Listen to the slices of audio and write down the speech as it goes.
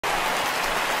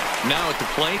Now at the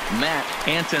plate, Matt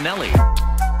Antonelli.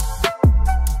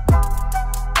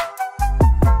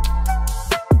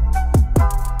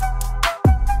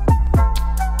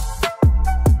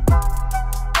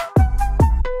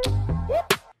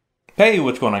 Hey,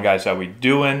 what's going on, guys? How we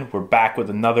doing? We're back with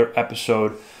another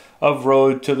episode of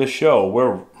Road to the Show.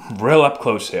 We're real up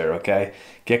close here, okay?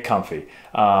 Get comfy.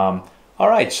 All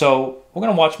right, so we're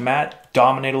going to watch Matt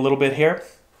dominate a little bit here.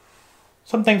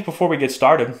 Some things before we get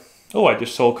started. Oh, I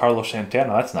just sold Carlos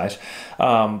Santana. That's nice.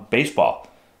 Baseball.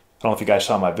 I don't know if you guys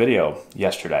saw my video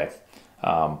yesterday,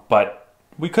 but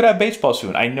we could have baseball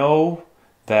soon. I know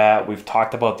that we've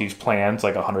talked about these plans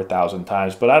like 100,000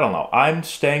 times, but I don't know. I'm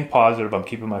staying positive. I'm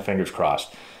keeping my fingers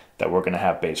crossed that we're going to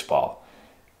have baseball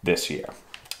this year.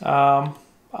 Other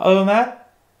than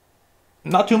that,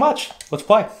 not too much. Let's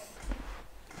play.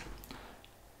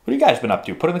 What have you guys been up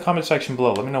to? Put in the comment section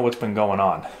below. Let me know what's been going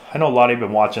on. I know a lot of you have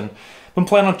been watching. Been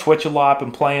playing on Twitch a lot.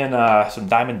 Been playing some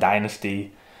Diamond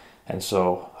Dynasty. And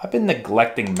so I've been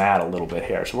neglecting Matt a little bit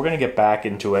here. So we're going to get back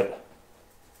into it.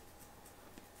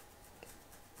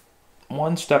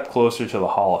 One step closer to the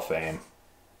Hall of Fame.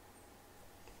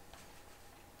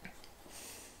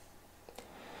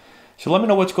 So let me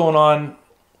know what's going on.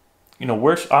 You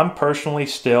know, I'm personally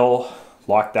still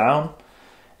locked down.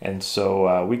 And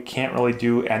so we can't really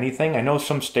do anything. I know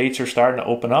some states are starting to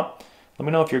open up. Let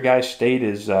me know if your guys' state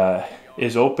is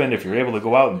open, if you're able to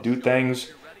go out and do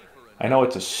things. I know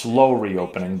it's a slow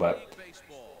reopening, but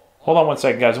hold on one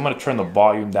second, guys. I'm going to turn the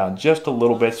volume down just a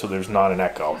little bit so there's not an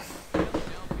echo.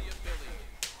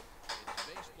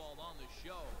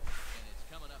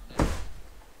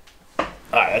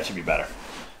 Alright, that should be better.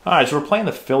 Alright, so we're playing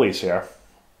the Phillies here.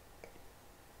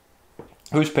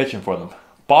 Who's pitching for them?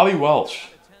 Bobby Welch.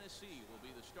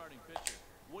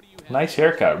 Nice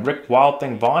haircut. Rick Wild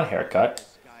Thing Vaughn haircut.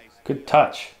 Good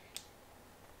touch.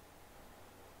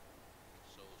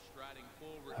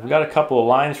 I've got a couple of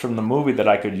lines from the movie that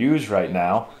I could use right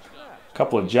now. A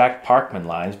couple of Jack Parkman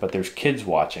lines, but there's kids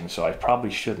watching, so I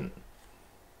probably shouldn't.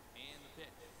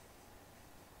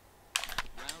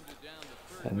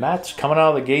 And Matt's coming out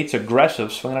of the gates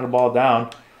aggressive, swinging the ball down.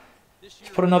 Let's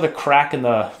put another crack in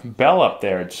the bell up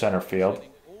there at center field.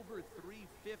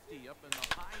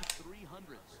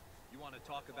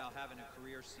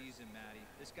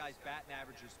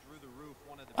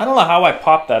 I don't know how I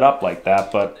popped that up like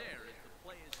that, but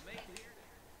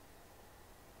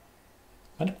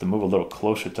I have to move a little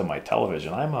closer to my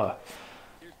television. I'm a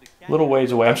little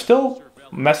ways away. I'm still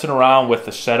messing around with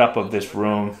the setup of this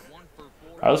room.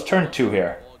 All right, let's turn 2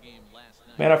 here.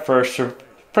 Man at first,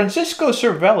 Francisco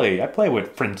Cervelli. I played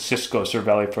with Francisco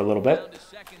Cervelli for a little bit.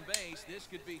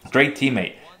 Great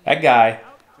teammate. That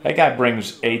guy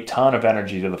brings a ton of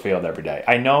energy to the field every day.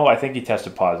 I think he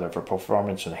tested positive for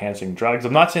performance-enhancing drugs.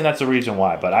 I'm not saying that's the reason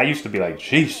why, but I used to be like,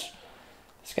 jeez,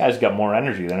 this guy's got more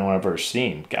energy than anyone I've ever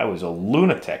seen. Guy was a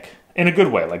lunatic. In a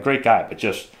good way, like great guy, but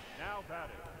just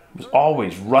was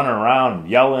always running around and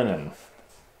yelling and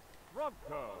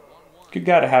good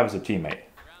guy to have as a teammate.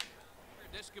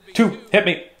 2, hit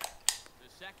me.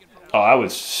 Oh, that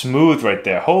was smooth right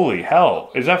there. Holy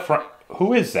hell. Is that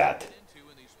who is that?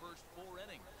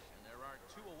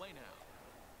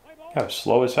 That was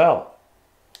slow as hell.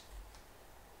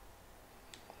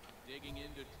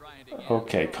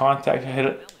 Okay, contact, hit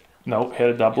it. Nope, hit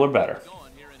a double or better.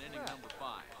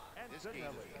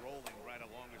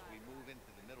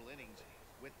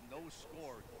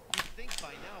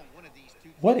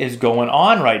 What is going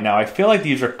on right now? I feel like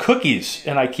these are cookies,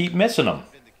 and I keep missing them.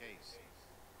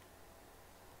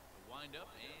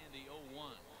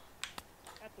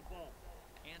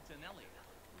 Antonelli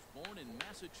was born in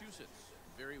Massachusetts.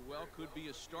 Very well could be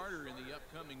a starter in the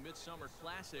upcoming Midsummer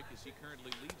Classic as he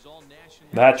currently leads all national.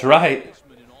 That's right.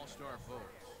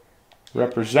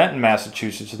 Representing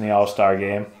Massachusetts in the All-Star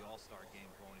game.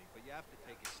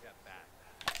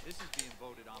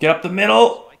 Get up the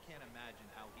middle.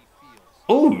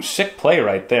 Ooh, sick play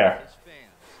right there.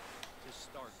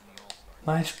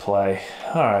 Nice play.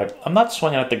 All right. I'm not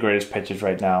swinging at the greatest pitches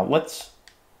right now.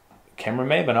 Cameron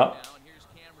Maben up.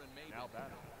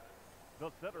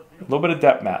 A little bit of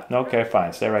depth, Matt. Okay,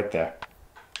 fine. Stay right there.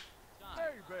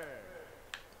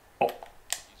 Oh.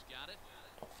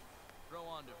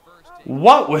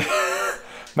 What?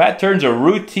 Matt turns a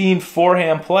routine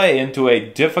forehand play into a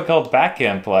difficult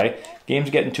backhand play.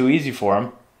 Game's getting too easy for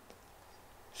him.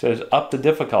 Says up the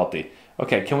difficulty.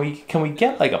 Okay, can we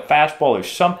get like a fastball or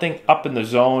something up in the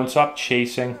zone? Stop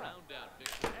chasing.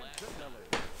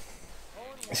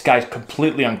 This guy's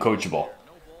completely uncoachable.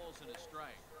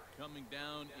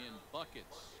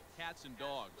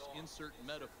 Insert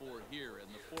metaphor here, and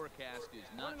the forecast is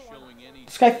 9 not showing any.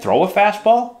 This guy throw a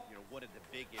fastball?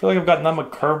 I feel like I've got none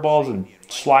but curveballs and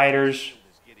sliders.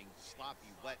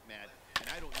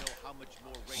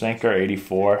 Sinker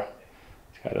 84.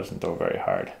 This guy doesn't throw very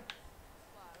hard.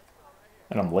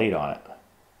 And I'm late on it. The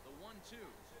 1-2.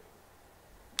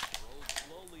 Rolls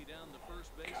slowly down the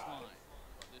first baseline.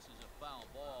 But this is a foul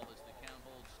ball as the count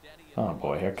holds steady. Oh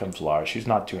boy, here comes Laura. She's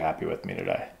not too happy with me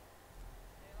today.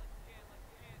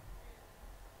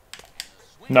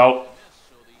 Nope.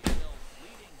 So the NL's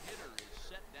leading hitter is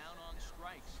set down on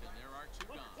strikes, and there are 2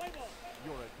 gone.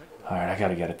 Alright, I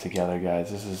gotta get it together,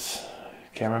 guys. This is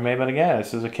Cameron Maben again.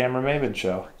 This is a Cameron Maben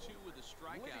show. 2 with a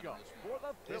strikeout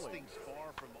in this one.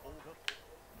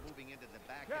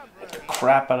 Get the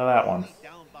crap out of that one.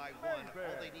 Down by 1. All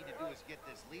they need to do is get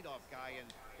this leadoff guy,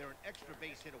 and they're an extra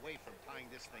base hit away from tying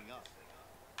this thing up.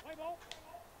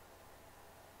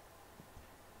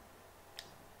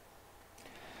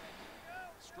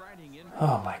 Striding in.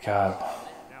 Oh my god.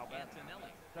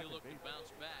 Antonelli. He'll look to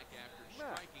bounce back after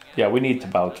striking out. Yeah, we need to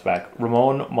bounce back.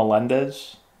 Ramon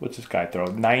Melendez. What's this guy throw?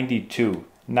 92.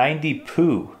 90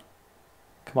 poo.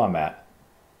 Come on, Matt.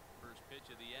 First pitch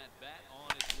of the at-bat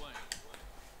on its way.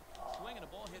 Swinging a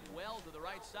ball hit well to the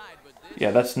right side, but this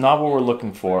Yeah, that's not what we're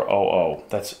looking for. Oh.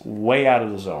 That's way out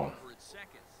of the zone. over at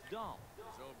second. Dahl is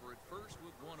over at first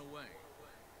with 1 away.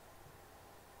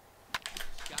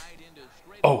 Skied into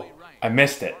Oh, straightaway right. I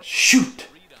missed it. Shoot!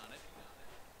 Read on it.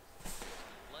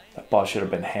 That ball should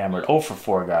have been hammered. 0 for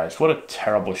 4, guys. What a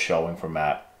terrible showing for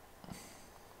Matt.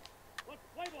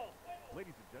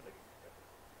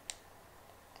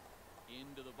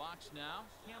 Into the box now.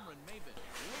 Cameron Maben.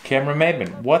 Cameron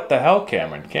Maben. What the hell,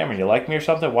 Cameron? Cameron, you like me or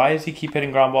something? Why does he keep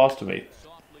hitting ground balls to me?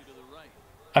 Softly to the right.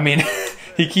 I mean,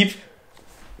 he keeps... And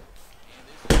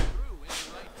this is through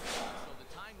into right field, so the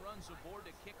time runs aboard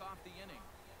to kick off the inning.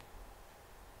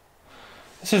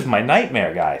 This is my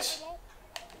nightmare, guys.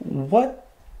 What?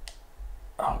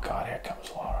 Oh, God, here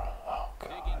comes Laura. Oh, God.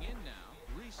 Digging in now.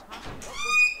 Reese Hoskins.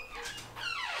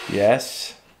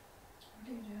 Yes, What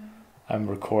are you doing? I'm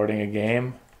recording a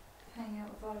game. Hanging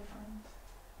out with all your friends.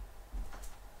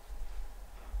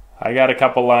 I got a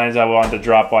couple lines I wanted to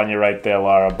drop on you right there,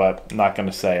 Laura, but I'm not going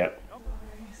to say it. No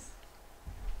worries.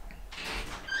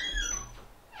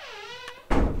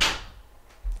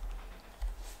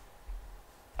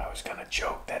 I was going to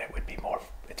joke that it would be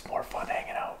it's more fun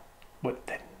hanging out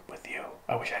than with you.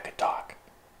 I wish I could talk.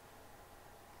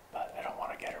 But I don't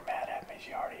want to get her mad at me.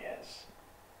 She already is.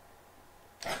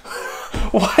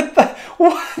 What the?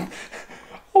 What?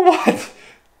 What?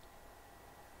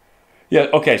 Yeah,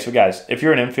 okay, so guys, if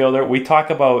you're an infielder, we talk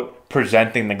about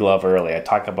presenting the glove early. I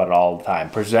talk about it all the time.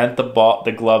 Present the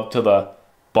glove to the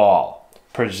ball.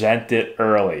 Present it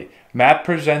early. Matt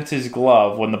presents his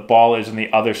glove when the ball is on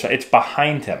the other side. It's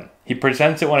behind him. He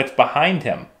presents it when it's behind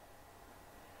him.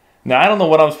 Now, I don't know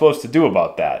what I'm supposed to do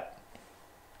about that.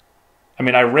 I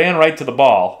mean, I ran right to the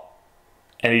ball,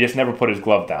 and he just never put his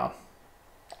glove down.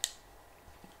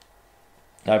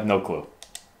 I have no clue.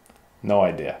 No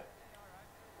idea.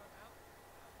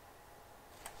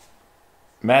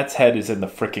 Matt's head is in the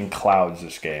freaking clouds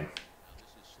this game. This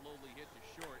is slowly hit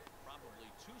to short, probably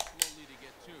too slowly to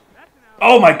get to.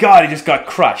 Oh my God, he just got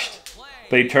crushed.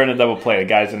 But he turned a double play. The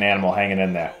guy's an animal hanging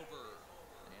in there.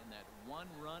 And that 1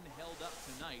 run held up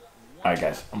tonight. All right,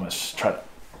 guys, I'm gonna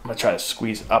try to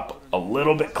squeeze up a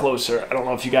little bit closer. I don't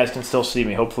know if you guys can still see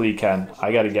me. Hopefully you can.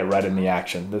 I got to get right in the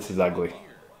action. This is ugly.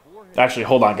 Actually,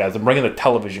 hold on, guys. I'm bringing the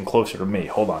television closer to me.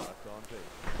 Hold on.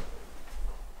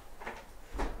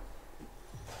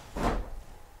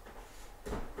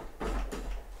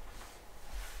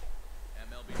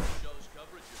 MLB shows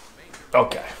coverage of major.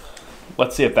 Okay.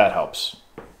 Let's see if that helps.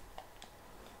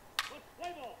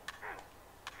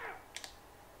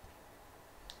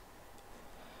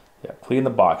 Yeah, clean the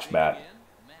box, Matt.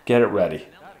 Get it ready.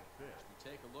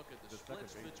 Take a look at the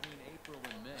splits between April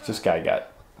and May. This guy got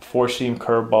 4-seam,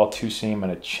 curveball, 2-seam,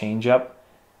 and a changeup.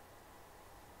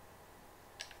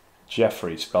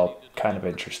 Jeffrey, spelled kind of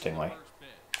interestingly.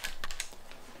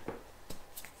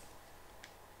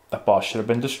 That ball should have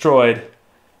been destroyed.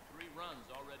 3 runs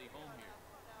already home here.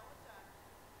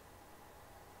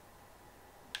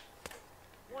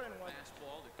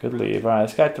 Fastball that Good lead. All right,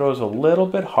 this guy throws a little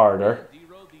bit harder.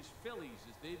 D-road these Phillies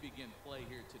as they begin play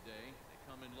here today. They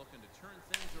come in looking to turn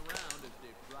things around as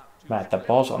they've dropped 2 Matt, that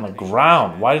ball's on the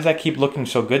ground. Why does that keep looking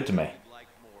so good to me? Like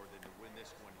more than to win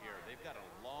this one here. They've got a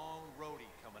long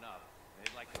roadie coming up.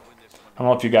 They'd like to win this one. I don't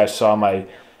know if you guys saw my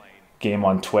game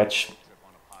on Twitch,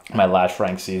 my last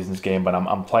ranked seasons game, but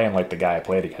I'm playing like the guy I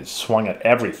played against. Swung at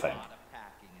everything.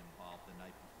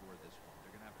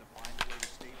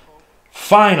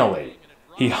 Finally,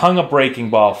 He hung a breaking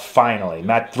ball finally.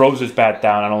 Matt throws his bat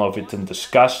down. I don't know if it's in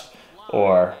disgust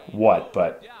or what,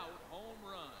 but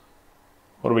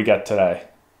what do we got today?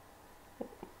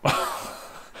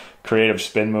 Creative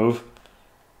spin move.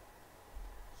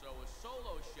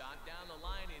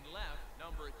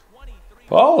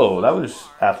 Oh, that was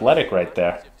athletic right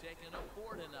there.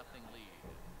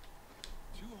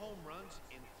 2 home runs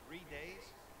in 3 days.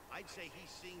 I'd say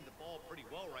he's seeing the ball pretty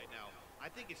well right now. I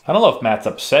think it's. I don't know if Matt's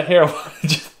upset here or he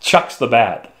just chucks the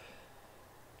bat.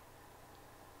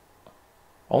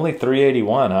 Only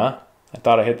 381, huh? I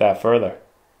thought I hit that further.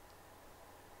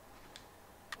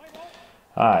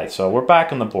 Alright, so we're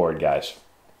back on the board, guys.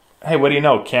 Hey, what do you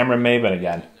know? Cameron Maven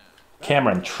again.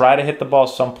 Cameron, try to hit the ball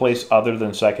someplace other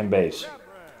than second base.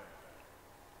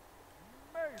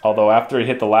 Although after he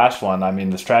hit the last one, I mean,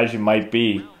 the strategy might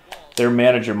be, their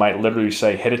manager might literally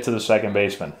say, hit it to the second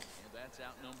baseman.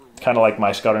 Kind of like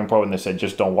my scouting report when they said,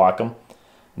 just don't walk him.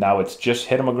 Now it's just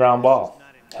hit him a ground ball.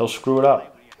 He'll screw it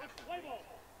up.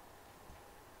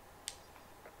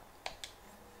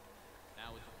 Now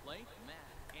at the plate,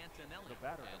 Antonelli,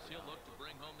 as he'll look to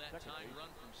bring home that tying run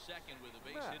from second with a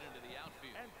base hit into the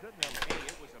outfield.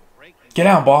 Get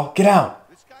down, ball. Get down.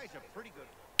 This guy's a pretty good.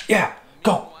 Yeah.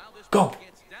 Go. Go.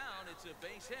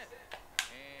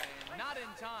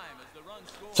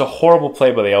 It's a horrible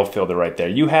play by the outfielder right there.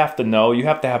 You have to know, you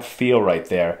have to have feel right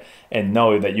there and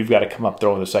know that you've got to come up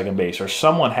throwing the second base or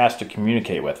someone has to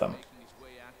communicate with them.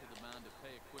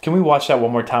 Can we watch that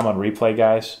one more time on replay,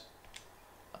 guys?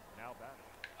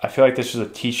 I feel like this is a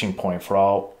teaching point for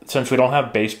all, since we don't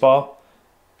have baseball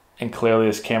and clearly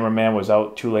this cameraman was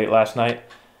out too late last night.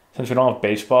 Since we don't have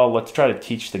baseball, let's try to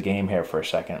teach the game here for a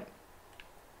second.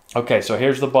 Okay, so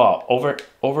here's the ball.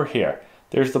 Over here.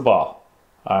 There's the ball.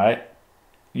 All right.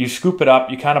 You scoop it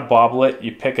up. You kind of bobble it.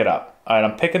 You pick it up. All right,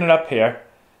 I'm picking it up here.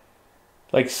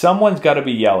 Like, someone's got to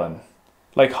be yelling.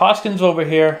 Like, Hoskins over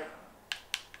here.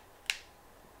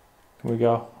 Can we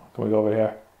go? Can we go over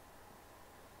here?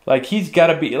 Like, he's got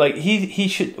to be, like, he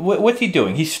should, what's he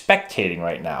doing? He's spectating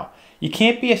right now. You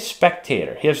can't be a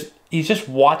spectator. He's just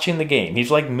watching the game.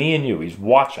 He's like me and you. He's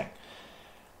watching.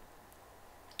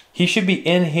 He should be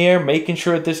in here making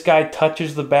sure that this guy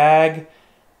touches the bag.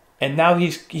 And now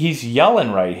he's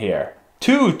yelling right here.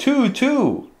 2, 2,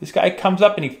 2. This guy comes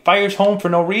up and he fires home for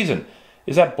no reason.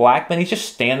 Is that Blackman? He's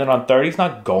just standing on third. He's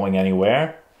not going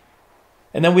anywhere.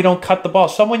 And then we don't cut the ball.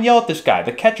 Someone yell at this guy.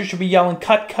 The catcher should be yelling,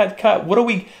 cut, cut, cut. What are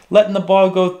we letting the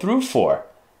ball go through for?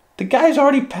 The guy's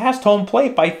already past home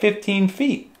plate by 15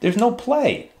 feet. There's no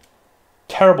play.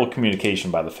 Terrible communication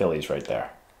by the Phillies right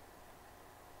there.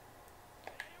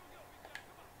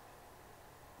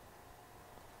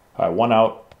 All right, 1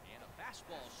 out.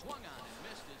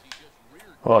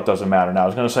 Well, it doesn't matter now. I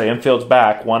was going to say infield's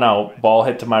back, 1 out. Ball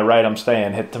hit to my right, I'm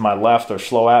staying. Hit to my left or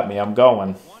slow at me, I'm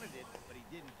going.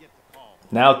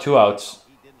 Now 2 outs.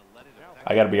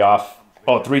 I got to be off.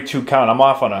 Oh, 3-2 count. I'm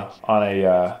off on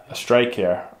a strike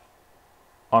here.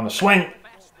 On the swing.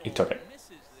 He took it.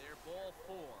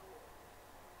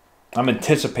 I'm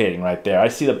anticipating right there. I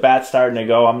see the bat starting to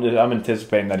go. I'm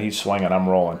anticipating that he's swinging. I'm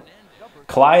rolling.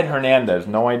 Clyde Hernandez.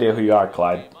 No idea who you are,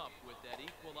 Clyde.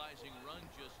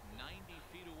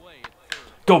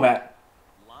 Go, Matt.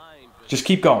 Just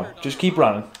keep going. Just keep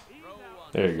running.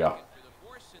 There you go.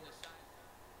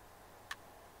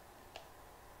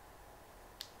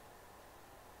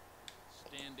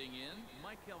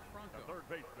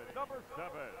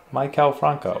 Michael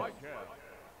Franco.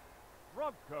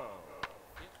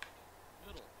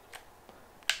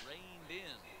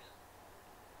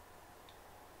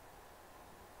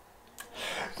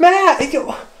 Matt!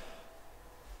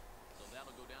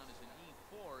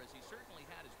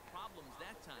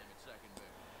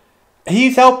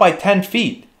 He's out by 10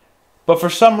 feet. But for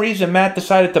some reason, Matt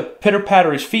decided to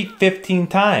pitter-patter his feet 15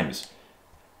 times.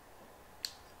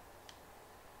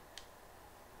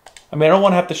 I mean, I don't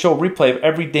want to have to show a replay of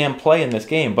every damn play in this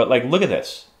game, but, like, look at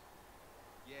this.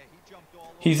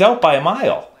 He's out by a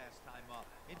mile.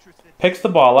 Picks the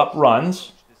ball up,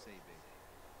 runs.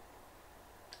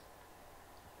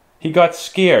 He got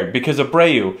scared because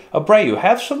Abreu,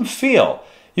 have some feel.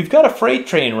 You've got a freight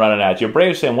train running at you.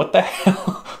 Abreu's saying, what the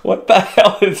hell? What the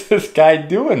hell is this guy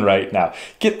doing right now?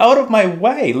 Get out of my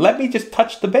way. Let me just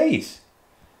touch the base.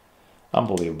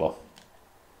 Unbelievable.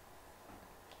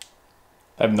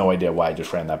 I have no idea why I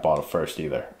just ran that ball to first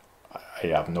either. I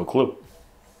have no clue.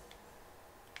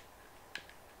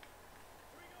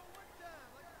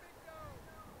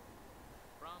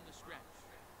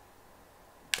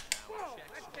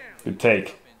 Good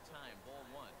take.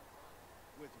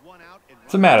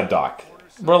 What's the matter, Doc?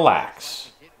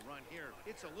 Relax.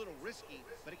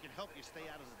 help you stay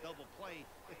out of the double play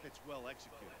if it's well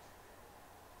executed.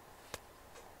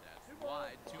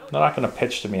 They're not going to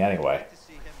pitch to me anyway.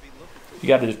 You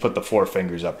got to just put the 4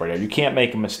 fingers up right there. You can't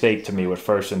make a mistake to me with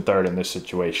first and third in this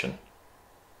situation.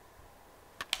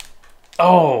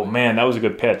 Oh, man, that was a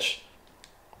good pitch.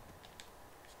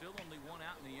 Still only 1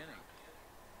 out in the inning.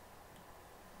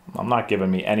 I'm not giving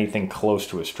me anything close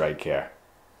to a strike here.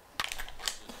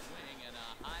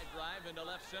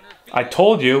 I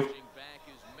told you.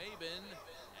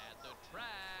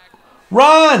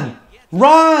 Run!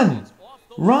 Run!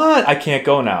 Run! I can't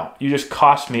go now. You just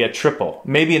cost me a triple.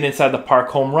 Maybe an inside the park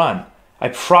home run. I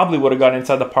probably would have got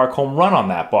inside the park home run on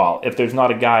that ball if there's not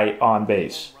a guy on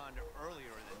base.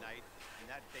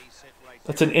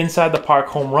 That's an inside the park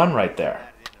home run right there.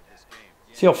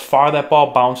 See how far that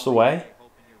ball bounced away?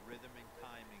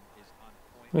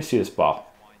 Let me see this ball.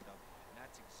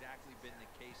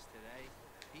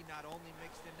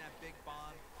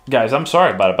 Guys, I'm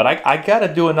sorry about it, but I got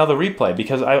to do another replay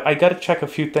because I got to check a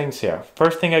few things here.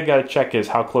 First thing I got to check is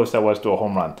how close that was to a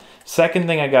home run. Second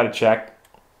thing I got to check.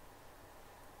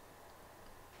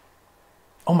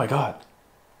 Oh my God.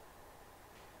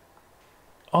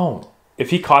 Oh, if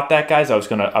he caught that, guys, I was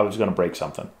gonna break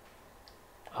something.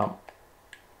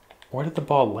 Where did the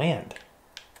ball land?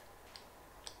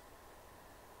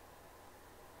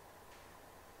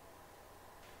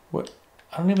 What?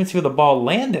 I don't even see where the ball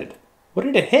landed. What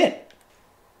did it hit?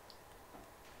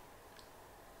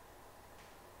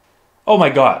 Oh my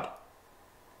God.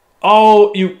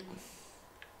 Oh, you...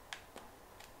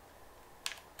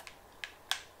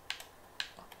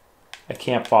 I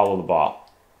can't follow the ball.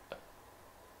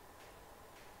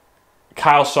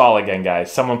 Kyle Saul again,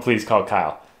 guys. Someone please call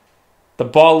Kyle. The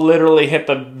ball literally hit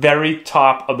the very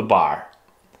top of the bar.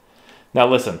 Now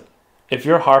listen. If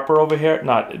you're Harper over here,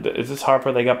 is this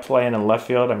Harper they got playing in left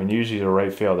field? I mean, usually he's a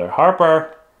right fielder.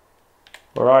 Harper,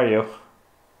 where are you?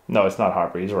 No, it's not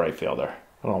Harper. He's a right fielder.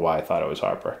 I don't know why I thought it was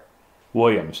Harper.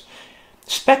 Williams.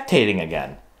 Spectating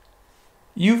again.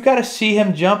 You've got to see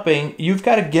him jumping. You've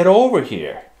got to get over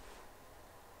here.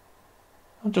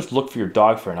 Don't just look for your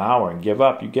dog for an hour and give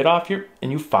up. You get off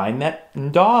and you find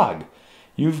that dog.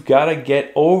 You've got to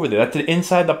get over there. That's an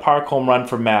inside the park home run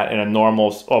for Matt in a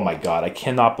normal... Oh my God, I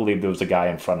cannot believe there was a guy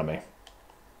in front of me.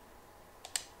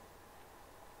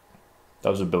 That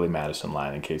was a Billy Madison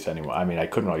line in case anyone... I mean, I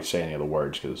couldn't really say any of the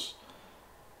words because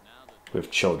we have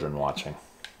children watching.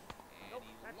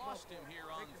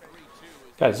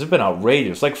 Guys, this has been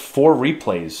outrageous. Like 4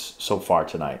 replays so far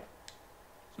tonight.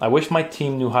 I wish my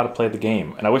team knew how to play the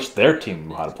game, and I wish their team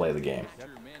knew how to play the game.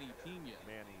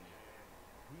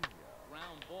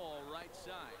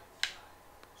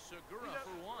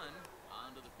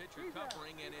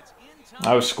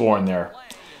 I was scoring there,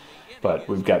 but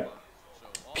we've got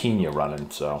Pena running,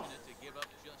 so.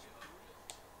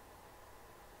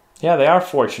 Yeah, they are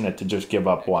fortunate to just give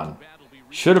up 1.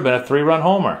 Should have been a 3-run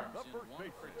homer.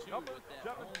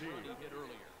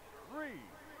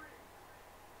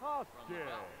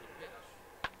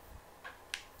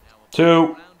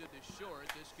 2.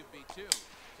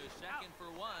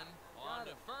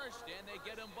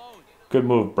 Good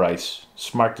move, Bryce.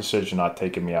 Smart decision not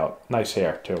taking me out. Nice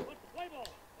hair, too.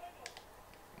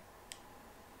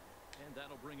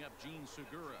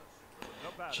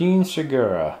 Gene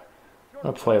Segura. I'm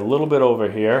going to play a little bit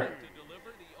over here.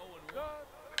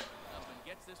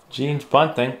 Gene's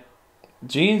bunting.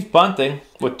 Gene's bunting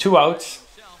with 2 outs.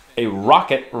 A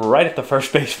rocket right at the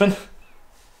first baseman.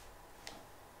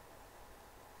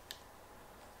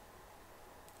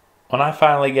 When I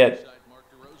finally get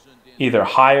either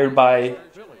hired by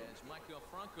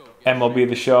MLB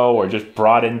The Show or just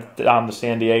brought in down to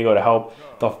San Diego to help,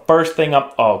 the first thing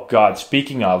oh God,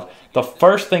 speaking of, the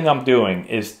first thing I'm doing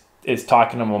is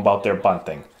talking to them about their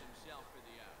bunting.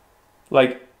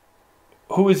 Like,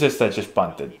 who is this that just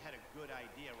bunted?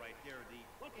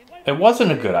 It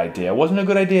wasn't a good idea. It wasn't a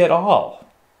good idea at all.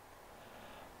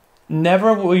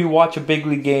 Never will you watch a big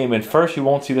league game and first you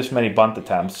won't see this many bunt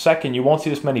attempts. Second, you won't see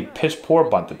this many piss poor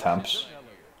bunt attempts.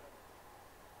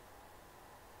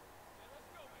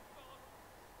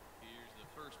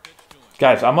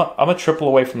 Guys, I'm a triple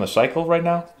away from the cycle right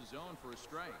now.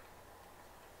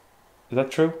 Is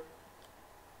that true?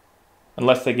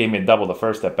 Unless they gave me a double the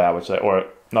first at bat, or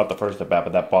not the first at bat,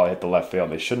 but that ball hit the left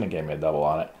field. They shouldn't have gave me a double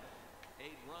on it.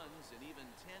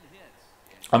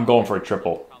 I'm going for a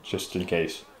triple, just in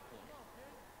case.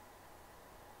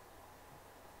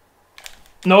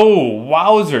 No,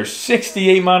 wowzer,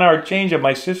 68 mile-an-hour changeup.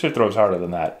 My sister throws harder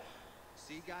than that.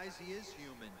 See, guys, he is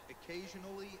human.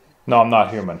 Occasionally, no, I'm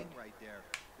not human. Right there.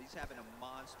 He's having a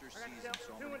monster season,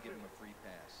 so I'm going to give him a free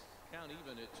pass. Count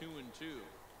even at 2-2.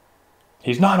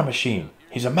 He's not a machine.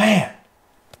 He's a man.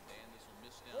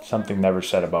 Something never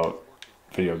said about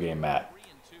video game Matt.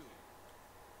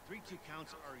 3-2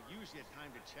 counts are usually a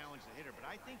time to challenge the hitter, but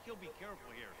I think he'll be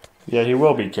careful here. Yeah, he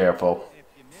will be careful. If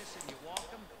you miss and you walk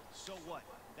him, so what?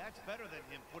 That's better than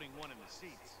him putting one in the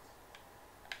seats.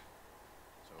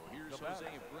 So here's Jose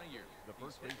Abreu.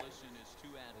 He's hitless in his 2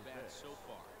 at-bats so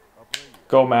far.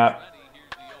 Go, Matt. Ready, here's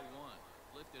the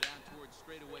 0-1. Lifted out towards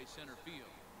straightaway center field.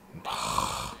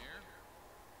 There.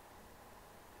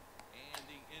 And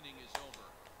the inning is over.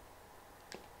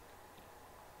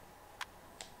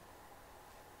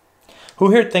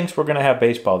 Who here thinks we're going to have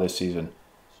baseball this season?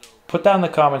 Put down in the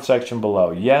comment section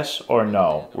below, yes or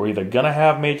no. We're either going to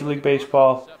have Major League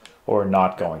Baseball or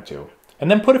not going to. And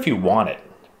then put if you want it.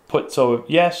 Put so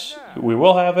yes, we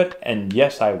will have it, and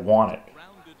yes, I want it.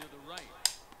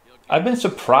 I've been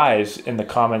surprised in the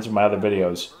comments of my other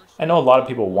videos. I know a lot of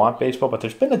people want baseball, but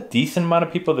there's been a decent amount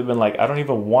of people that have been like, I don't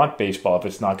even want baseball if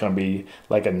it's not going to be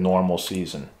like a normal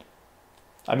season.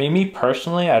 I mean, me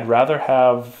personally, I'd rather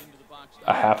have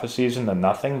a half a season than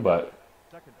nothing, but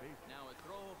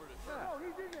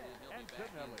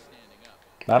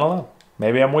I don't know.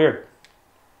 Maybe I'm weird.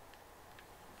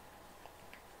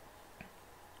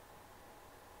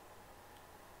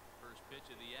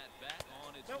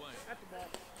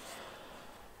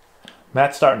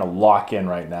 Matt's starting to lock in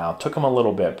right now. Took him a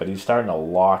little bit, but he's starting to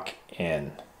lock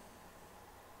in.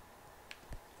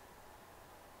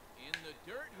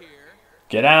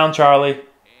 Get down, Charlie.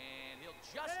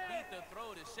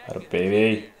 That a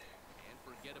baby.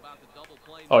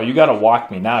 Oh, you got to walk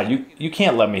me now. You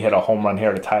can't let me hit a home run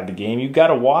here to tie the game. You got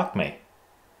to walk me.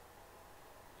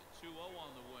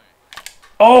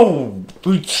 Oh,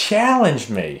 you challenged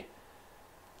me.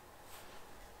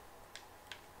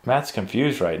 Matt's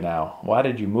confused right now. Why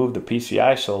did you move the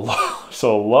PCI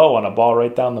so low on a ball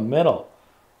right down the middle?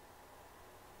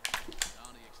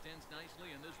 Extends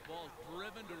nicely, and this ball's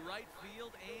driven to right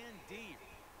field and deep.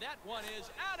 That one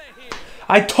is out of here.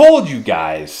 I told you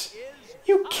guys.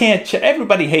 You can't.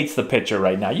 Everybody hates the pitcher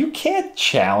right now. You can't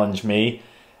challenge me.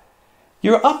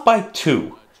 You're up by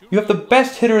 2. You have the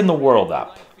best hitter in the world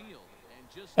up.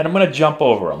 And I'm going to jump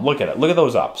over him. Look at it. Look at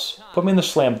those ups. Put me in the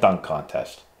slam dunk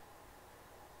contest.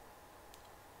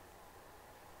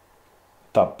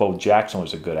 Thought Bo Jackson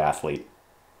was a good athlete.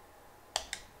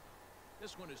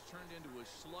 This one has turned into a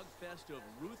slugfest of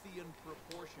Ruthian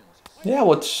proportions. Yeah,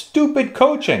 well, it's stupid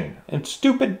coaching and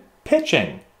stupid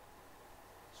pitching.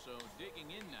 So digging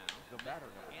in now,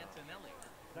 Antonelli.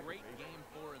 Great game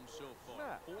for him so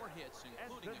far. 4 hits,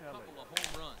 including a couple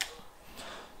of home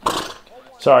runs.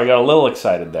 Sorry, I got a little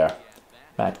excited there.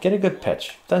 Matt, get a good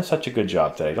pitch. Done such a good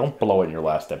job today. Don't blow it in your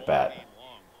last at bat.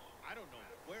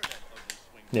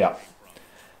 Yeah.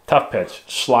 Tough pitch.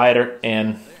 Slider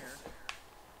in.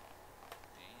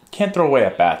 Can't throw away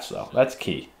at bats, though. That's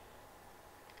key.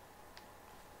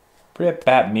 Free at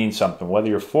bat means something, whether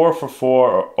you're 4 for 4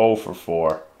 or 0 for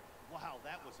 4.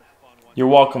 You're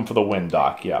welcome for the win,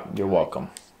 Doc. Yeah, you're welcome.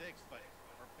 But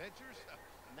for pitchers,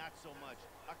 not so much.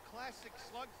 A classic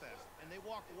slugfest, and they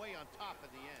walk away on top in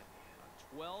the end.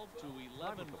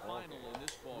 12-11 final in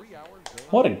this ball.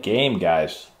 What a game,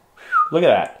 guys. Look at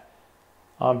that.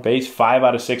 On base 5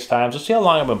 out of 6 times. Let's see how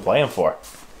long I've been playing for.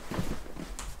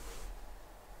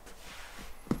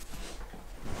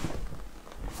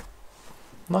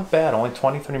 Not bad. Only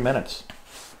 23 minutes.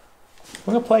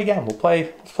 We're going to play again.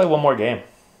 Let's play one more game.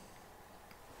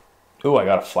 Ooh, I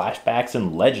got a Flashbacks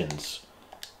and Legends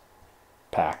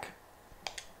pack.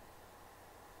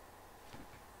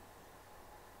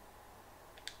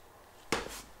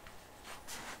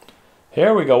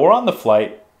 Here we go. We're on the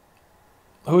flight.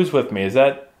 Who's with me? Is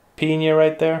that Pena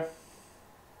right there?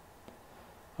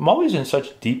 I'm always in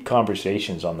such deep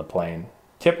conversations on the plane.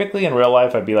 Typically in real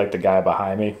life, I'd be like the guy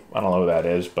behind me. I don't know who that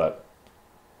is, but...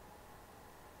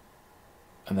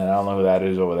 And then I don't know who that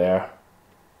is over there.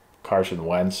 Carson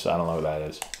Wentz. I don't know who that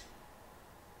is.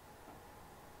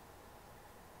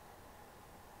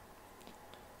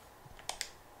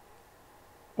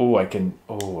 Ooh, I can...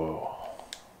 Ooh.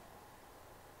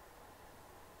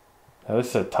 Now, this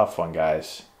is a tough one,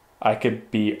 guys. I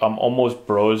could be... I'm almost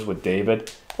bros with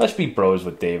David. Let's be bros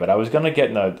with David. I was going to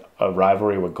get in a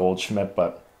rivalry with Goldschmidt,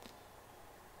 but...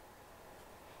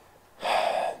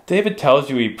 David tells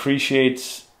you he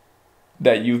appreciates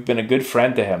that you've been a good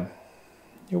friend to him.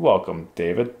 You're welcome,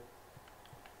 David.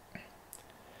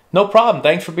 No problem.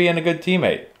 Thanks for being a good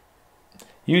teammate.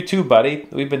 You too, buddy.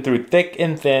 We've been through thick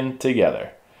and thin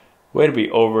together. Way to be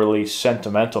overly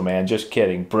sentimental, man. Just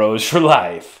kidding. Bros for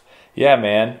life. Yeah,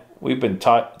 man. We've been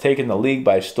taking the league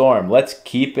by storm. Let's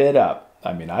keep it up.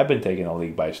 I mean, I've been taking the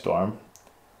league by storm.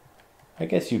 I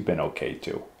guess you've been okay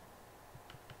too.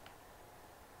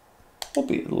 We'll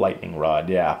be lightning rod,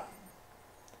 yeah.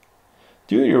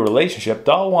 Due to your relationship,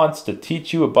 Doll wants to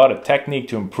teach you about a technique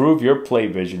to improve your play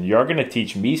vision. You're going to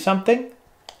teach me something?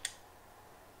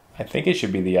 I think it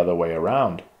should be the other way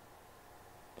around.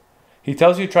 He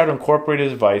tells you to try to incorporate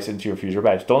his advice into your future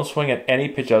bats. Don't swing at any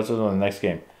pitch outside the next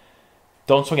game.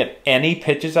 Don't swing at any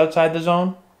pitches outside the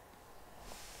zone?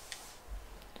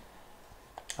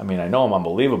 I mean, I know I'm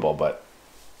unbelievable, but...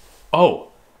 Oh,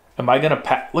 am I going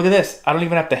to... Look at this. I don't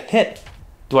even have to hit.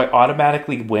 Do I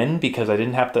automatically win because I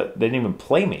didn't have to... They didn't even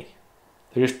play me.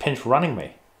 They're just pinch running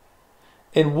me.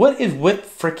 And what is with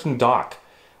freaking Doc?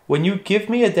 When you give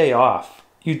me a day off,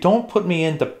 you don't put me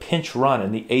in to pinch run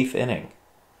in the 8th inning.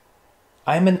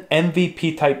 I'm an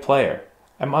MVP type player.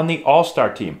 I'm on the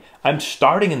All-Star team. I'm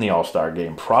starting in the All-Star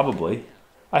game, probably.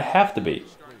 I have to be.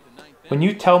 When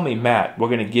you tell me, Matt, we're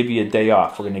going to give you a day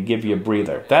off, we're going to give you a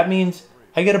breather, that means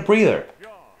I get a breather. You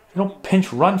don't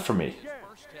pinch run for me.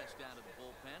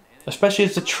 Especially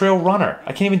as a trail runner.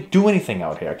 I can't even do anything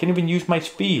out here. I can't even use my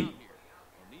speed.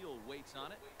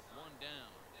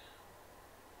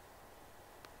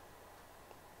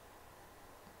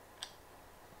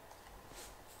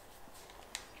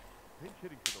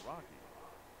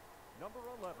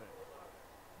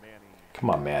 Come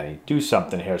on, Manny. Do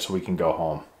something here so we can go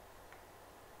home.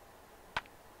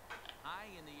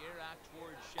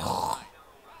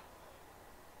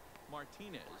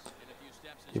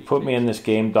 You put me in this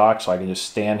game, Doc, so I can just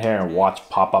stand here and watch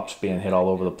pop-ups being hit all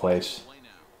over the place.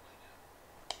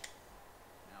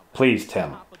 Please,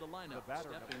 Tim.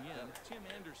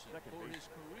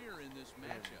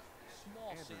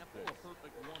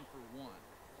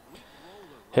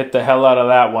 Hit the hell out of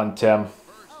that one, Tim.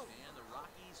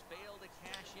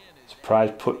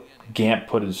 Surprised Gant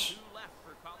put his...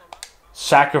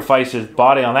 sacrifice his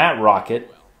body on that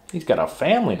rocket. He's got a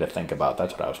family to think about.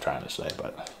 That's what I was trying to say,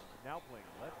 but...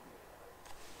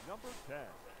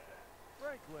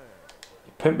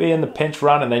 You put me in the pinch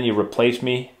run and then you replace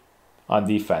me on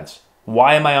defense.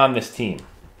 Why am I on this team?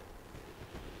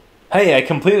 Hey, I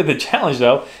completed the challenge,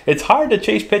 though. It's hard to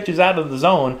chase pitches out of the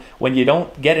zone when you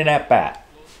don't get an at-bat.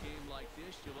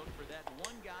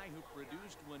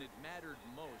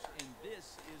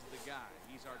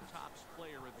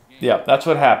 Yeah, that's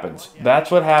what happens.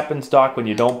 That's what happens, Doc, when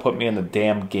you don't put me in the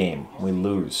damn game. We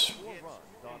lose.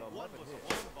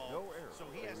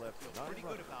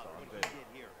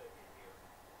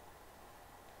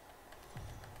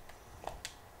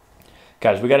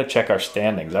 Guys, we got to check our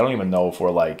standings. I don't even know if we're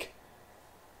like...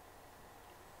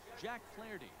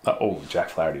 oh, Jack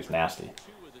Flaherty's nasty.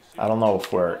 I don't know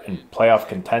if we're in playoff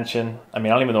contention. I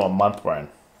mean, I don't even know what month we're in.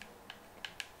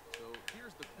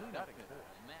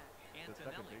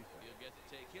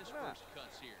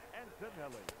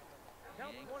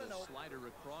 Slider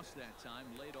across that time,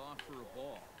 laid off for a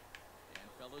ball. And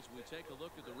fellas, we take a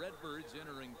look at the Redbirds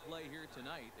entering play here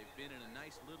tonight. They've been in a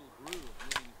nice little groove,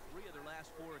 winning 3 of their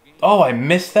last 4 games. Oh, I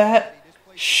missed that?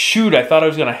 Shoot, I thought I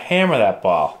was going to hammer that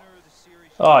ball.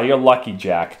 Oh, you're lucky,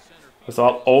 Jack. It was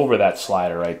all over that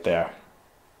slider right there.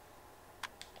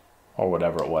 Or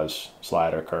whatever it was.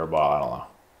 Slider, curveball, I don't know.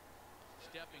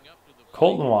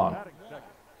 Colton Wong. And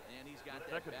he's got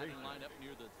that batting line up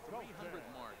near the 300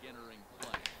 mark entering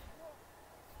play.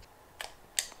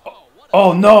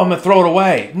 Oh, no, I'm going to throw it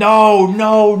away. No,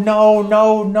 no, no,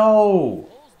 no, no.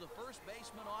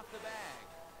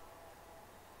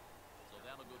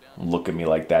 Look at me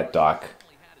like that, Doc.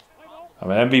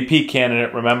 I'm an MVP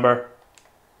candidate, remember?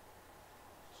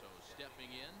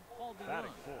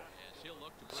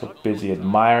 So busy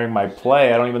admiring my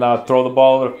play, I don't even know how to throw the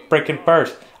ball over the freaking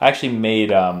first. I actually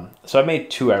made, so I made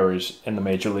 2 errors in the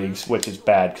major leagues, which is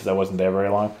bad because I wasn't there very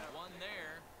long.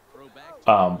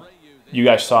 You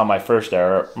guys saw my first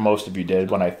error, most of you did,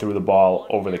 when I threw the ball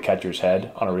over the catcher's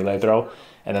head on a relay throw.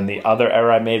 And then the other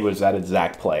error I made was that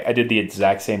exact play. I did the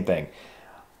exact same thing.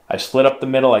 I slid up the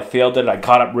middle, I failed it, I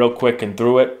caught up real quick and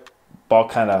threw it. Ball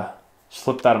kind of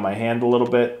slipped out of my hand a little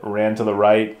bit, ran to the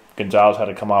right. Gonzalez had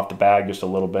to come off the bag just a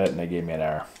little bit, and they gave me an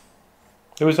error.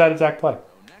 It was that exact play.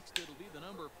 Next, it'll be the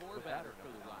number 4 batter for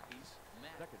the Rockies,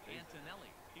 Matt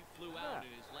Antonelli. He flew out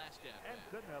in his last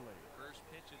at-bat. First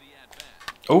pitch of the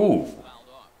at-bat. Ooh.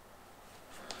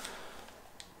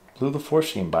 Blew the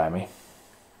 4-seam by me.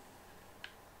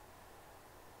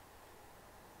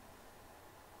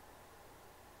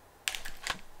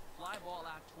 Fly ball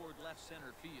out toward left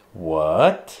center field.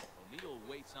 What? O'Neill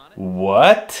waits on it.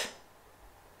 What?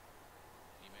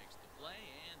 He makes the play,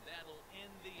 and that'll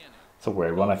end the inning. It's a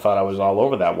weird one. I thought I was all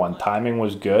over that one. Timing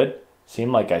was good.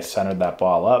 Seemed like I centered that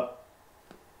ball up.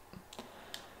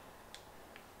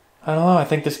 I don't know. I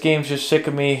think this game's just sick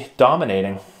of me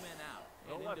dominating. Men out.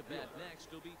 And into bat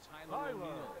next will be Tyler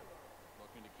O'Neill.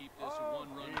 Looking to keep this a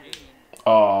one-run game.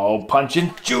 Oh,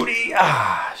 punching Judy.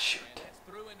 Ah, shoot.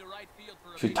 Through into right field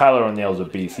for a Shoot, big Tyler O'Neill's a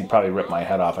beast. He'd probably rip my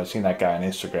head off. I've seen that guy on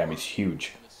Instagram. He's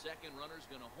huge. and the second runner's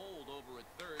going to hold over at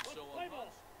third, so a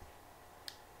ball.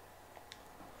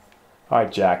 All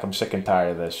right, Jack. I'm sick and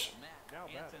tired of this. Matt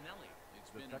Antonelli.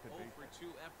 It's been an 0 for 2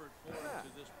 effort for him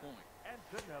to this point.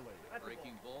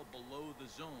 Breaking ball below the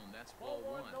zone. That's ball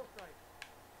one.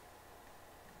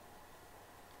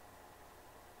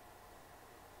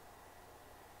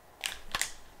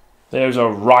 There's a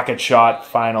rocket shot,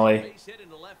 finally. Base hit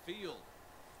into left field.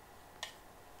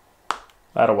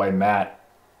 That away, Matt.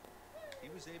 He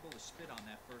was able to spit on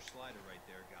that first slider right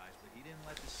there, guys, but he didn't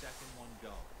let the second one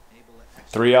go. Able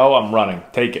to 3-0, I'm running.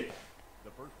 Take it.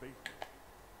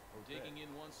 Digging in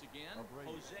once again.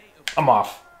 Jose I'm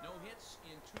off. no hits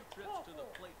in 2 trips to the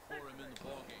plate for him in the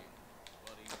ballgame.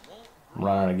 But he won't I'm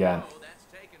running again. throw. That's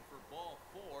taken for ball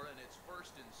 4, and it's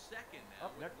first and second now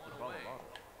with one away.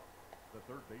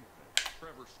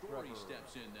 Trevor Story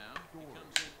steps in now. He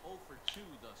comes in 0 for 2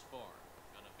 thus far.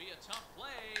 Gonna be a tough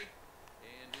play.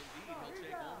 And indeed, he'll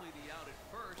take only the out at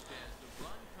first as the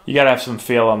run comes. You got to have some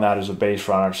feel on that as a base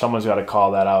runner. Someone's got to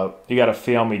call that out. You got to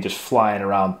feel me just flying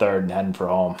around third and heading for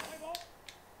home.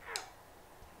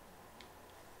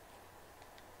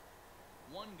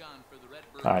 One gone for the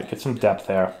Redbirds. All right, get some depth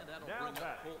there. And that'll bring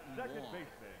up Colton Wong.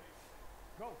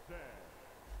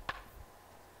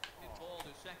 Hit ball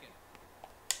to second.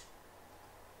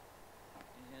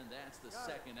 And that's the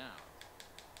second out.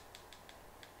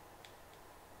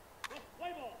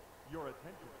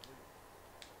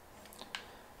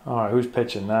 All right, who's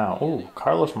pitching now? Oh,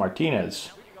 Carlos Martinez.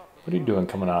 What are you doing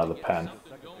coming out of the pen?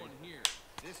 Something going here.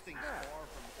 This thing's far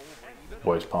from over. Even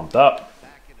Boys pumped up.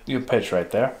 back into You pitch right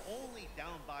there. only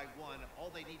down by 1. All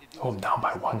they need to do Oh, I'm is down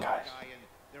by 1, guys. and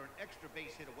they're an extra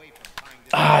base hit away from tying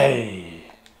this. Aye.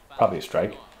 Probably a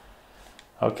strike.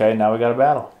 Okay, now we got a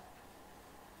battle.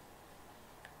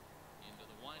 Into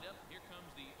the windup. Here comes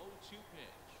the 0-2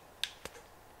 pitch.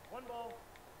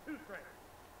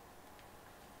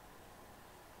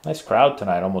 Nice crowd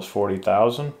tonight, almost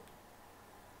 40,000.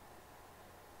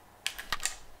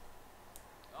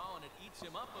 Oh, and it eats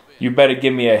him up a bit. You better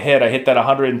give me a hit. I hit that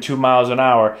 102 miles an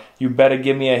hour. You better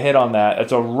give me a hit on that.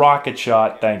 It's a rocket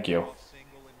shot. Thank you.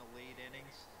 single in the late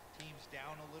innings. Team's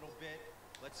down a little bit.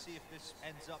 Let's see if this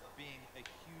ends up being a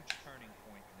huge turning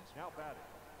point in this. Now batting,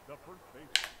 the first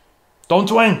base. Don't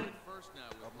swing. First now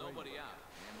with nobody out.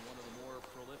 And one of the more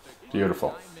prolific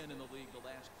Beautiful. men in the league the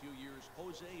last few years,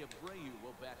 Jose Abreu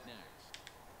will bat next.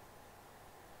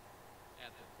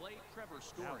 At the plate, Trevor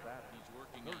Story. He's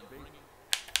working on bringing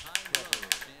time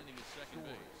run standing at second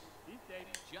base. He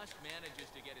just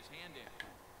manages to get his hand in.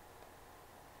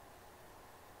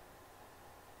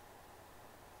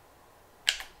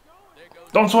 There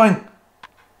goes Don't swing.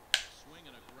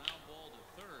 swinging a ground ball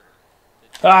to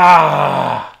third.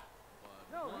 Ah.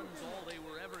 But runs all they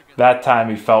were ever gonna That time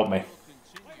he felt me.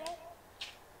 continue.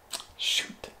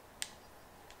 Shoot.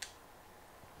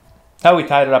 Oh, we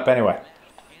tied it up anyway.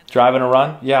 Driving a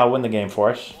run? Yeah, I'll win the game for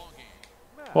us.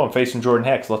 Oh, I'm facing Jordan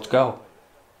Hicks. Let's go.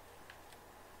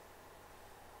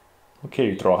 Okay,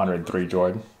 you throw 103,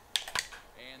 Jordan.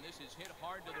 And this is hit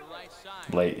hard to the right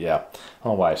side. Late, yeah. I don't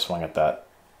know why I swung at that.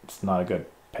 It's not a good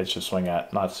pitch to swing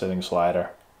at. Not sitting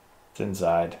slider. It's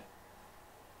inside.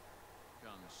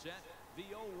 Comes set, the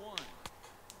 0-1.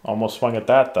 Almost swung at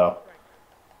that, though.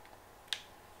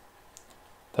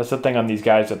 That's the thing on these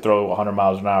guys that throw 100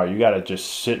 miles an hour. You got to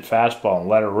just sit fastball and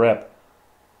let it rip.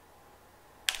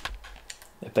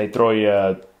 If they throw you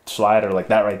a slider like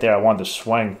that right there, I wanted to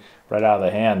swing right out of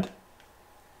the hand.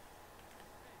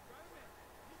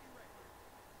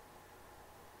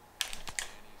 And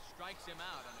he strikes him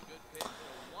out on a good pitch. So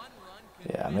 1 run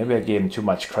Yeah, maybe I gave him too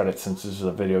much credit since this is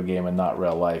a video game and not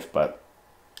real life, but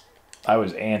I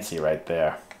was antsy right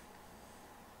there.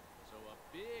 So a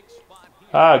big spot here.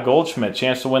 Ah, Goldschmidt,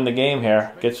 chance to win the game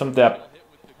here. Get some depth. Hit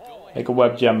with the go ahead Make a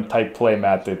web gem type play,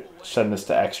 Matt, to send this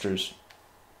to extras.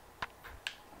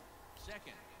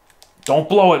 second. Don't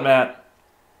blow it, Matt.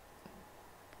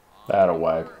 That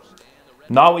away.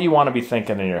 Not what you want to be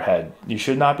thinking in your head. You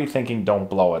should not be thinking don't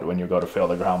blow it when you go to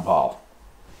field a ground ball.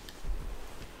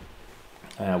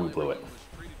 And we blew it. Was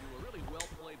treated to a really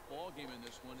well-played ball game in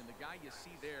this one, and the guy you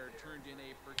see there turned in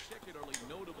a particularly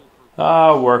notable performance.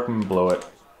 Ah, Workman blew it.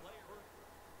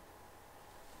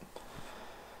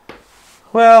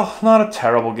 Well, not a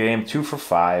terrible game. 2 for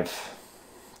 5.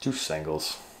 2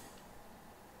 singles.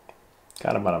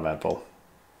 Kind of uneventful.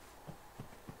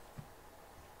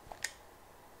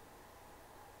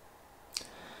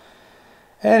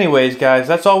 Anyways, guys,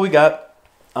 that's all we got.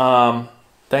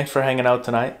 Thanks for hanging out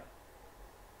tonight.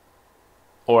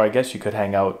 Or I guess you could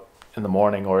hang out in the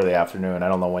morning or the afternoon. I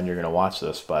don't know when you're going to watch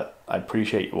this, but I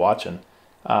appreciate you watching.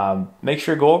 Make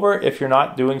sure to go over, if you're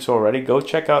not doing so already, go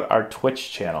check out our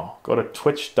Twitch channel. Go to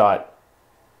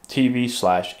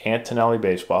twitch.tv/Antonelli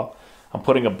Baseball. I'm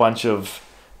putting a bunch of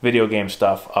video game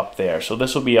stuff up there. So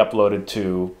this will be uploaded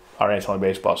to our Antonelli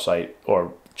Baseball site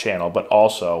or channel, but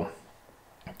also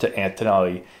to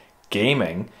Antonelli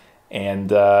Gaming.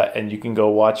 And you can go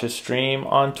watch a stream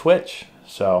on Twitch.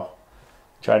 So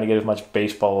trying to get as much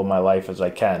baseball in my life as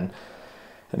I can.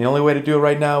 And the only way to do it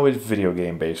right now is video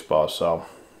game baseball. So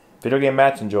video game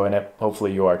Matt's enjoying it.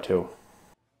 Hopefully you are too.